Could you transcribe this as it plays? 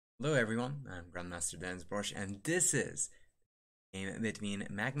Hello everyone, I'm Master Denes Boros, and this is a game between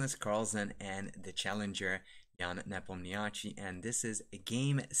Magnus Carlsen and the Challenger Nepomniachtchi, and this is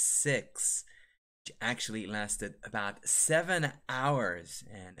game 6, which actually lasted about 7 hours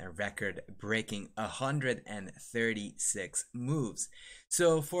and a record-breaking 136 moves.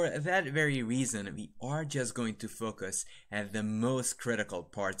 So for that very reason, we are just going to focus at the most critical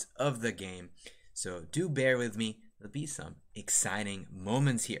parts of the game. So do bear with me, there'll be some exciting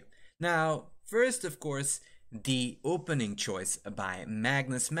moments here. Now, first, of course, the opening choice by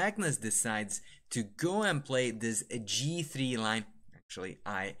Magnus. Magnus decides to go and play this G3 line. Actually,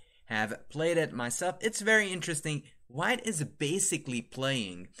 I have played it myself. It's very interesting. White is basically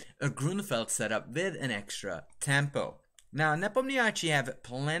playing a Grunfeld setup with an extra tempo. Now, Nepomniachtchi have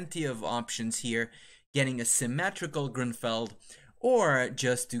plenty of options here, getting a symmetrical Grunfeld, or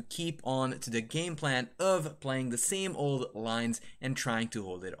just to keep on to the game plan of playing the same old lines and trying to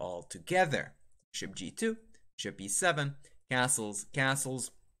hold it all together. Bishop g2, bishop e7, castles,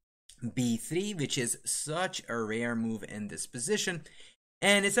 castles, b3, which is such a rare move in this position.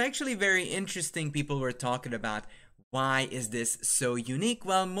 And it's actually very interesting. People were talking about why is this so unique?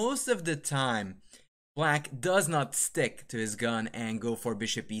 Well, most of the time, Black does not stick to his gun and go for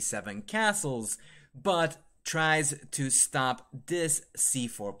bishop e7 castles, but tries to stop this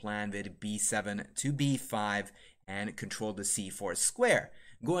c4 plan with b7 to b5 and control the c4 square.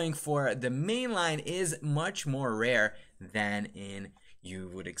 Going for the main line is much more rare than you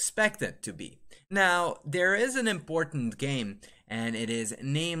would expect it to be. Now, there is an important game, and it is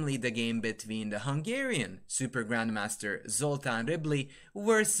namely the game between the Hungarian Super Grandmaster Zoltán Ribli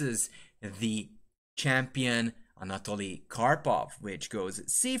versus the champion Anatoly Karpov, which goes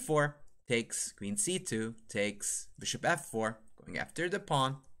c4, takes queen c2, takes bishop f4, going after the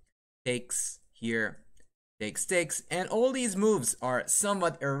pawn, takes here, takes, and all these moves are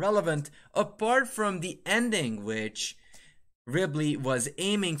somewhat irrelevant apart from the ending, which Ribli was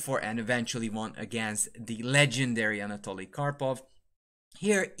aiming for and eventually won against the legendary Anatoly Karpov.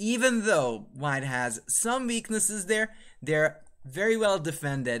 Here, even though White has some weaknesses there, they're very well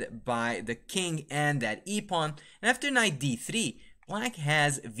defended by the king and that e-pawn. And after knight d3, Black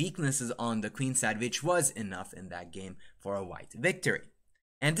has weaknesses on the queen side, which was enough in that game for a white victory.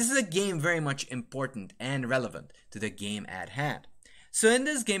 And this is a game very much important and relevant to the game at hand. So in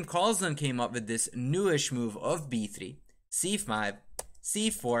this game, Carlsen came up with this newish move of b3, c5,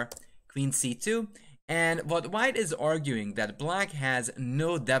 c4, queen c2, and what White is arguing that Black has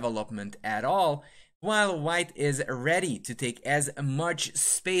no development at all, while White is ready to take as much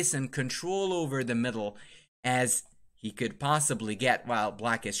space and control over the middle as he could possibly get while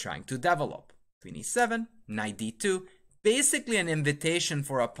Black is trying to develop. Queen e7, knight d2, basically an invitation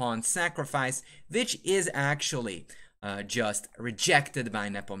for a pawn sacrifice, which is actually just rejected by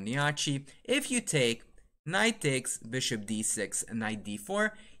Nepomniachtchi. If you take knight takes, bishop d6, knight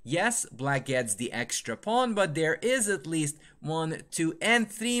d4, yes, Black gets the extra pawn, but there is at least 1, 2,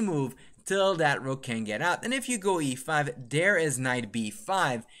 and 3 move till that rook can get out. And if you go e5, there is knight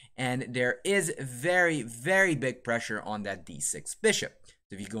b5, and there is very, very big pressure on that d6 bishop.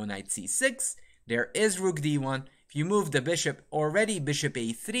 So if you go knight c6, there is rook d1. If you move the bishop, already bishop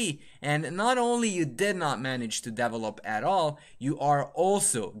a3, and not only you did not manage to develop at all, you are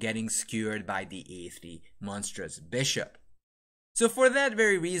also getting skewered by the a3 monstrous bishop. So for that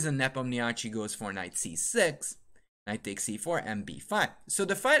very reason, Nepomniachtchi goes for knight c6, knight takes c4, and b5. So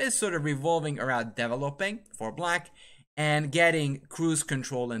the fight is sort of revolving around developing for Black and getting cruise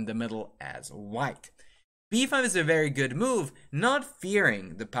control in the middle as White. b5 is a very good move, not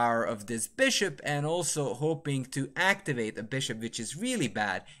fearing the power of this bishop and also hoping to activate a bishop, which is really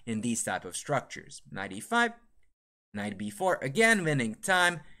bad in these type of structures. Knight e5, knight b4, again winning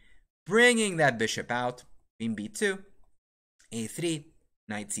time, bringing that bishop out. Queen b2, a3,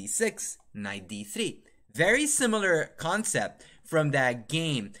 knight c6, knight d3. Very similar concept from that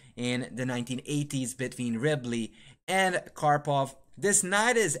game in the 1980s between Ribli and Karpov. This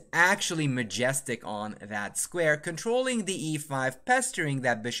knight is actually majestic on that square, controlling the e5, pestering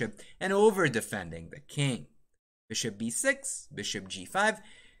that bishop, and over-defending the king. Bishop b6, bishop g5,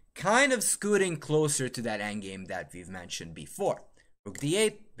 kind of scooting closer to that endgame that we've mentioned before. Rook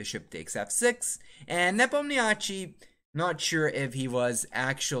d8, bishop takes f6, and Nepomniachtchi, not sure if he was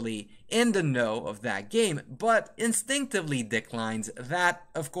actually in the know of that game, but instinctively declines that.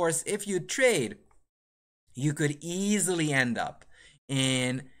 Of course, if you trade, you could easily end up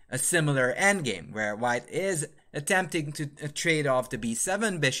in a similar endgame where White is attempting to trade off the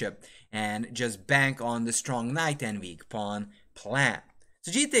b7 bishop and just bank on the strong knight and weak pawn plan.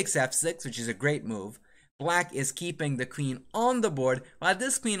 So g takes f6, which is a great move. black is keeping the queen on the board, while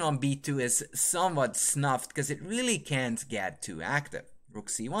this queen on b2 is somewhat snuffed because it really can't get too active. Rook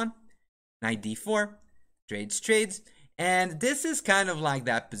c1, knight d4, trades, and this is kind of like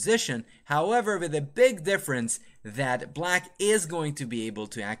that position, however with a big difference that black is going to be able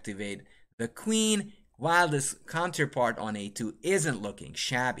to activate the queen while this counterpart on a2 isn't looking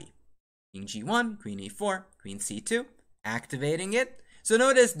shabby. King g1, queen e4, queen c2, activating it. So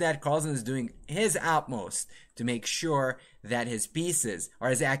notice that Carlsen is doing his utmost to make sure that his pieces are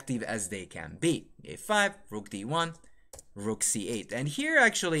as active as they can be. a5, rook d1, rook c8. And here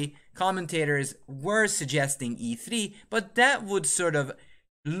actually commentators were suggesting e3, but that would sort of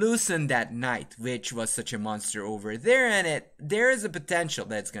loosen that knight, which was such a monster over there, and there is a potential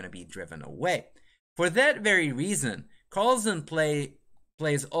that it's going to be driven away. For that very reason, Carlsen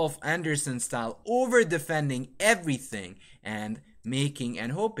plays Ulf Anderson style, over defending everything and making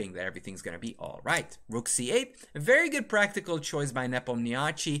and hoping that everything's going to be all right. Rook c8, a very good practical choice by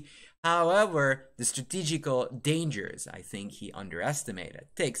Nepomniachtchi. However, the strategical dangers, I think he underestimated.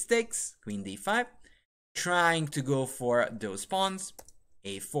 Takes, queen d5, trying to go for those pawns.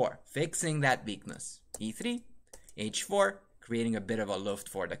 a4, fixing that weakness. e3, h4, creating a bit of a luft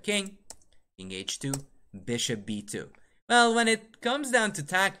for the king. King h2, bishop b2. Well, when it comes down to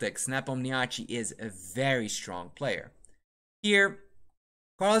tactics, Nepomniachtchi is a very strong player. Here,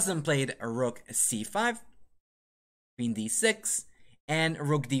 Carlsen played a rook c5, queen d6, and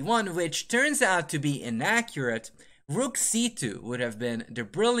rook d1, which turns out to be inaccurate. Rook c2 would have been the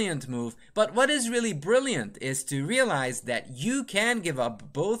brilliant move, but what is really brilliant is to realize that you can give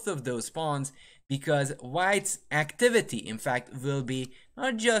up both of those pawns because white's activity, in fact, will be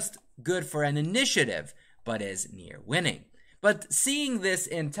not just good for an initiative, but is near winning. But seeing this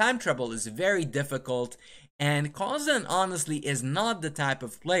in time trouble is very difficult, and Carlsen honestly is not the type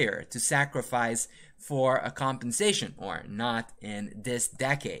of player to sacrifice for a compensation, or not in this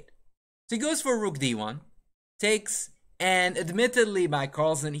decade. So he goes for rook d1, takes, and admittedly by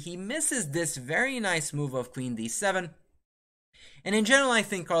Carlsen, he misses this very nice move of queen d7. And in general, I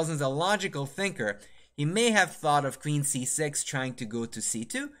think Carlsen's a logical thinker. He may have thought of queen c6 trying to go to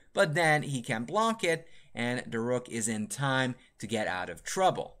c2, but then he can block it, and the rook is in time to get out of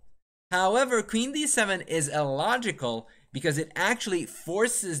trouble. However, queen d7 is illogical because it actually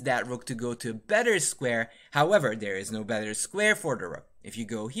forces that rook to go to a better square. However, there is no better square for the rook. If you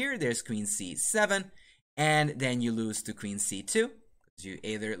go here, there's queen c7, and then you lose to queen c2, because you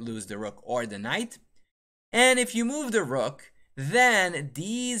either lose the rook or the knight. And if you move the rook, then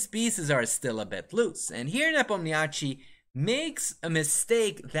these pieces are still a bit loose. And here Nepomniachtchi makes a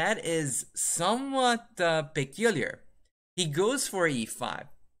mistake that is somewhat peculiar. He goes for e5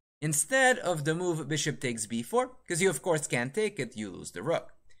 instead of the move bishop takes b4, because you of course can't take it, you lose the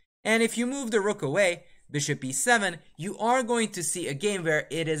rook. And if you move the rook away, bishop e7, you are going to see a game where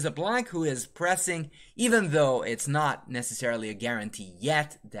it is a black who is pressing, even though it's not necessarily a guarantee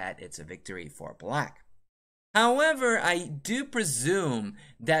yet that it's a victory for black. However, I do presume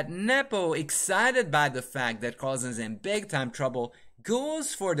that Nepo, excited by the fact that Carlsen's in big time trouble,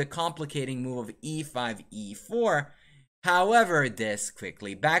 goes for the complicating move of e5, e4. However, this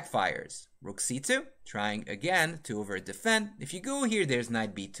quickly backfires. Rook c2, trying again to over defend. If you go here, there's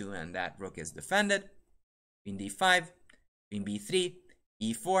knight b2 and that rook is defended. Queen d5, queen b3,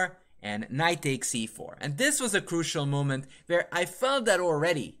 e4, and knight takes e4. And this was a crucial moment where I felt that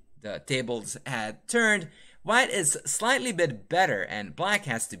already the tables had turned. White is slightly bit better and black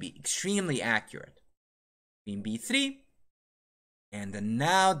has to be extremely accurate. Queen b3, and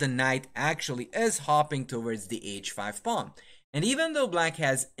now the knight actually is hopping towards the h5 pawn. And even though black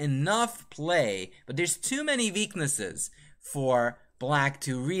has enough play, but there's too many weaknesses for black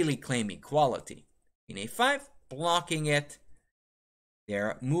to really claim equality. Queen a5, blocking it.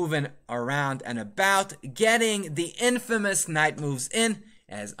 They're moving around and about, getting the infamous knight moves in,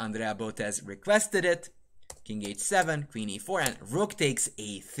 as Andrea Botes requested it. King h7, queen e4, and rook takes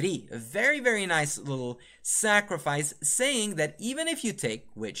a3. A very, very nice little sacrifice, saying that even if you take,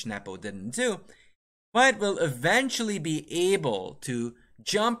 which Nepo didn't do, white will eventually be able to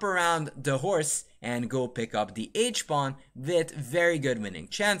jump around the horse and go pick up the h-pawn with very good winning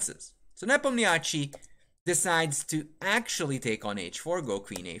chances. So Nepomniachtchi decides to actually take on h4, go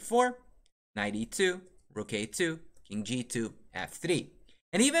queen a4, knight e2, rook a2, king g2, f3.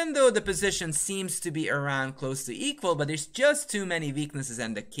 And even though the position seems to be around close to equal, but there's just too many weaknesses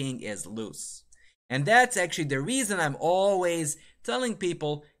and the king is loose. And that's actually the reason I'm always telling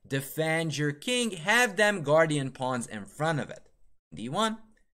people, defend your king, have them guardian pawns in front of it. d1,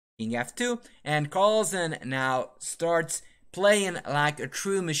 king f2, and Carlsen now starts playing like a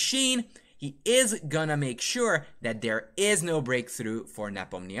true machine. he is gonna make sure that there is no breakthrough for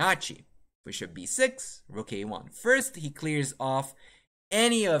Nepomniachtchi. Bishop b6, rook a1. First, he clears off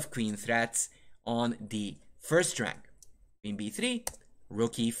any of queen threats on the first rank. Queen b3,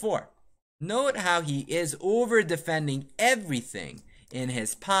 rook e4. Note how he is over defending everything in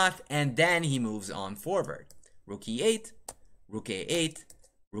his path, and then he moves on forward. Rook e8, rook a8,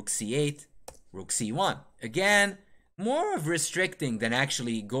 rook c8, rook c1. Again, more of restricting than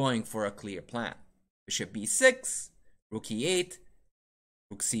actually going for a clear plan. Bishop b6, rook e8,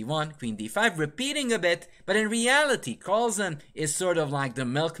 rook c1, queen d5, repeating a bit, but in reality, Carlsen is sort of like the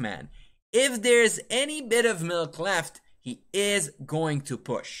milkman. If there's any bit of milk left, he is going to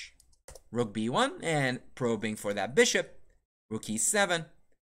push. Rook b1 and probing for that bishop. Rook e7,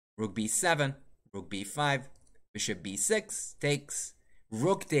 rook b7, rook b5, bishop b6 takes,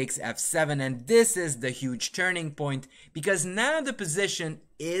 rook takes f7, and this is the huge turning point because now the position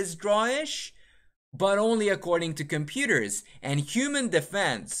is drawish, but only according to computers, and human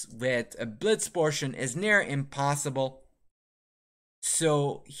defense with a blitz portion is near impossible.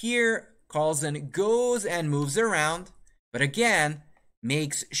 So here Carlsen goes and moves around, but again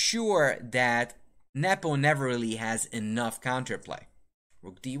makes sure that Nepo never really has enough counterplay.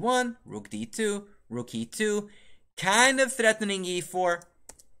 Rook d1, rook d2, rook e2, kind of threatening e4,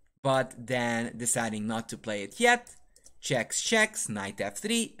 but then deciding not to play it yet. Checks, checks, knight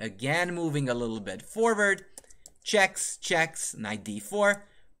f3, again moving a little bit forward. Checks, checks, knight d4,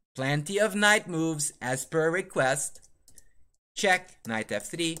 plenty of knight moves as per request. Check, knight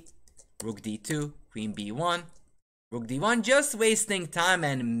f3, rook d2, queen b1, rook d1, just wasting time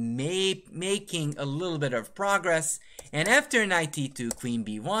and making a little bit of progress. And after knight e2, queen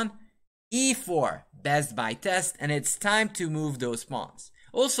b1, e4, best by test, and it's time to move those pawns.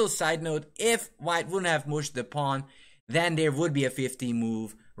 Also, side note, if white wouldn't have mushed the pawn, then there would be a 50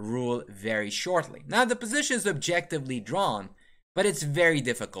 move rule very shortly. Now the position is objectively drawn, but it's very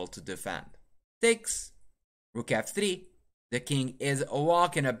difficult to defend. Takes, rook f3, the king is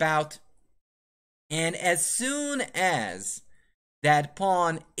walking about, and as soon as that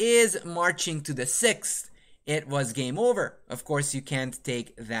pawn is marching to the 6th, it was game over. Of course, you can't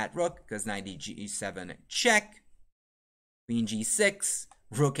take that rook because knight g7 check, queen g6,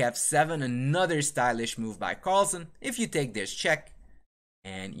 rook f7, another stylish move by Carlsen. If you take this, check,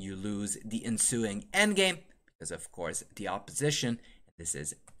 and you lose the ensuing endgame because of course the opposition, this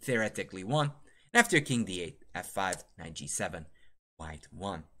is theoretically won. And after king d8, f5, knight g7, white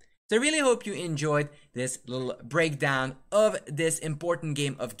won. So I really hope you enjoyed this little breakdown of this important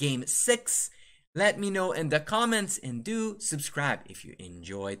game of game 6. Let me know in the comments and do subscribe if you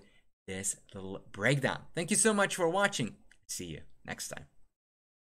enjoyed this little breakdown. Thank you so much for watching. See you next time.